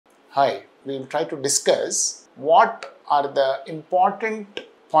Hi, we will try to discuss what are the important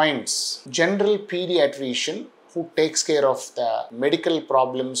points general pediatrician who takes care of the medical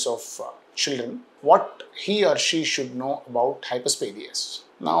problems of children, what he or she should know about hypospadias.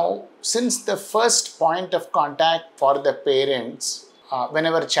 Now, since the first point of contact for the parents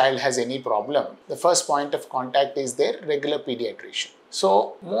whenever a child has any problem, the first point of contact is their regular pediatrician.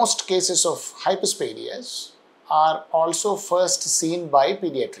 So, most cases of hypospadias are also first seen by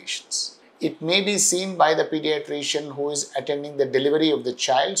pediatricians. It may be seen by the pediatrician who is attending the delivery of the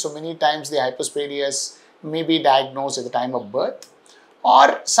child. So many times the hypospadias may be diagnosed at the time of birth,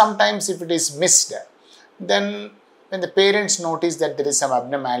 or sometimes if it is missed, then when the parents notice that there is some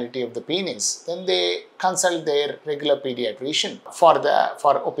abnormality of the penis, then they consult their regular pediatrician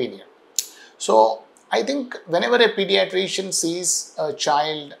for opinion. So I think whenever a pediatrician sees a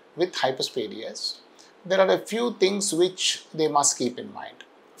child with hypospadias, there are a few things which they must keep in mind.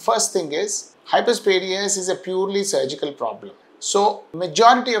 First thing is, hypospadias is a purely surgical problem. So,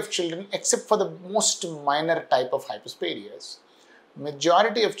 majority of children, except for the most minor type of hypospadias,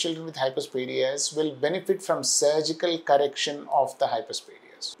 majority of children with hypospadias will benefit from surgical correction of the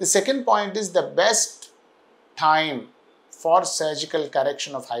hypospadias. The second point is the best time for surgical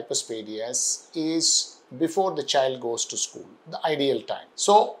correction of hypospadias is before the child goes to school, the ideal time.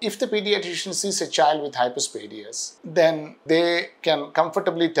 So, if the pediatrician sees a child with hypospadias, then they can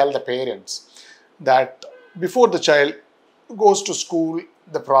comfortably tell the parents that before the child goes to school,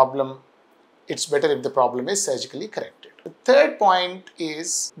 it's better if the problem is surgically corrected. The third point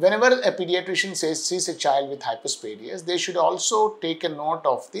is, whenever a pediatrician sees a child with hypospadias, they should also take a note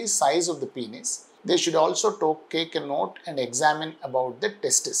of the size of the penis. They should also take a note and examine about the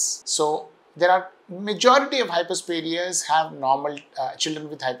testis. So, there are majority of hypospadias have normal, children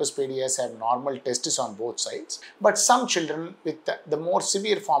with hypospadias have normal testis on both sides, but some children with the more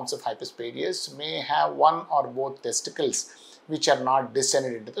severe forms of hypospadias may have one or both testicles which are not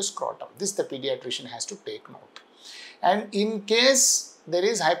descended into the scrotum. This the pediatrician has to take note. And in case there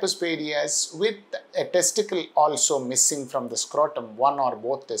is hypospadias with a testicle also missing from the scrotum, one or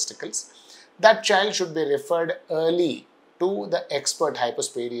both testicles, that child should be referred early to the expert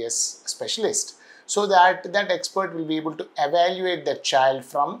hypospadias specialist, so that that expert will be able to evaluate the child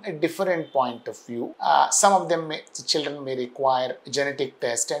from a different point of view. Some of them, children may require genetic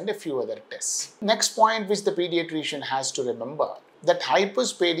test and a few other tests. Next point which the pediatrician has to remember, that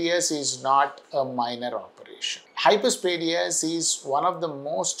hypospadias is not a minor operation. Hypospadias is one of the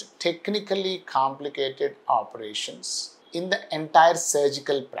most technically complicated operations in the entire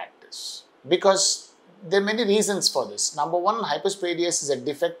surgical practice, because there are many reasons for this. Number one, hypospadias is a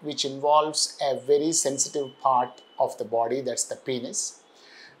defect which involves a very sensitive part of the body, that's the penis.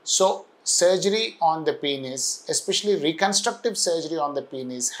 So, surgery on the penis, especially reconstructive surgery on the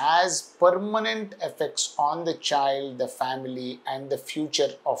penis, has permanent effects on the child, the family, and the future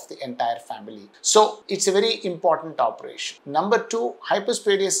of the entire family. So, it's a very important operation. Number two,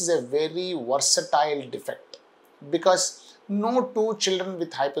 hypospadias is a very versatile defect, because no two children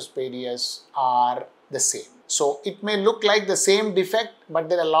with hypospadias are the same. So, it may look like the same defect, but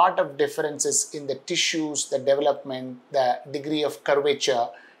there are a lot of differences in the tissues, the development, the degree of curvature,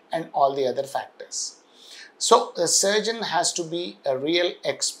 and all the other factors. So, the surgeon has to be a real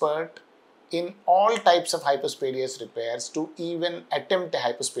expert in all types of hypospadias repairs to even attempt a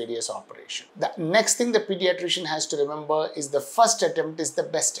hypospadias operation. The next thing the pediatrician has to remember is the first attempt is the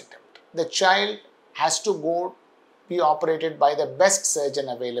best attempt. The child has to be operated by the best surgeon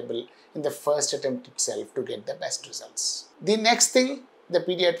available in the first attempt itself to get the best results. The next thing the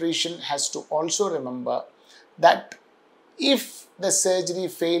pediatrician has to also remember, that if the surgery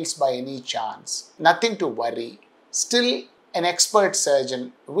fails by any chance, nothing to worry. Still, an expert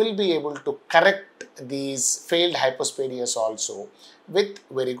surgeon will be able to correct these failed hypospadias also with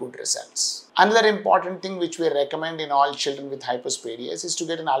very good results. Another important thing which we recommend in all children with hypospadias is to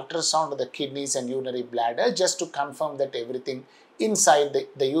get an ultrasound of the kidneys and urinary bladder, just to confirm that everything inside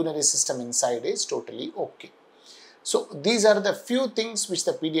the urinary system inside is totally okay. So, these are the few things which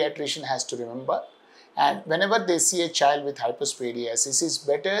the pediatrician has to remember. And whenever they see a child with hypospadias, it is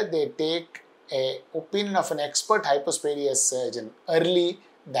better they take an opinion of an expert hypospadias surgeon early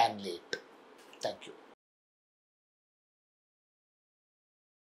than late. Thank you.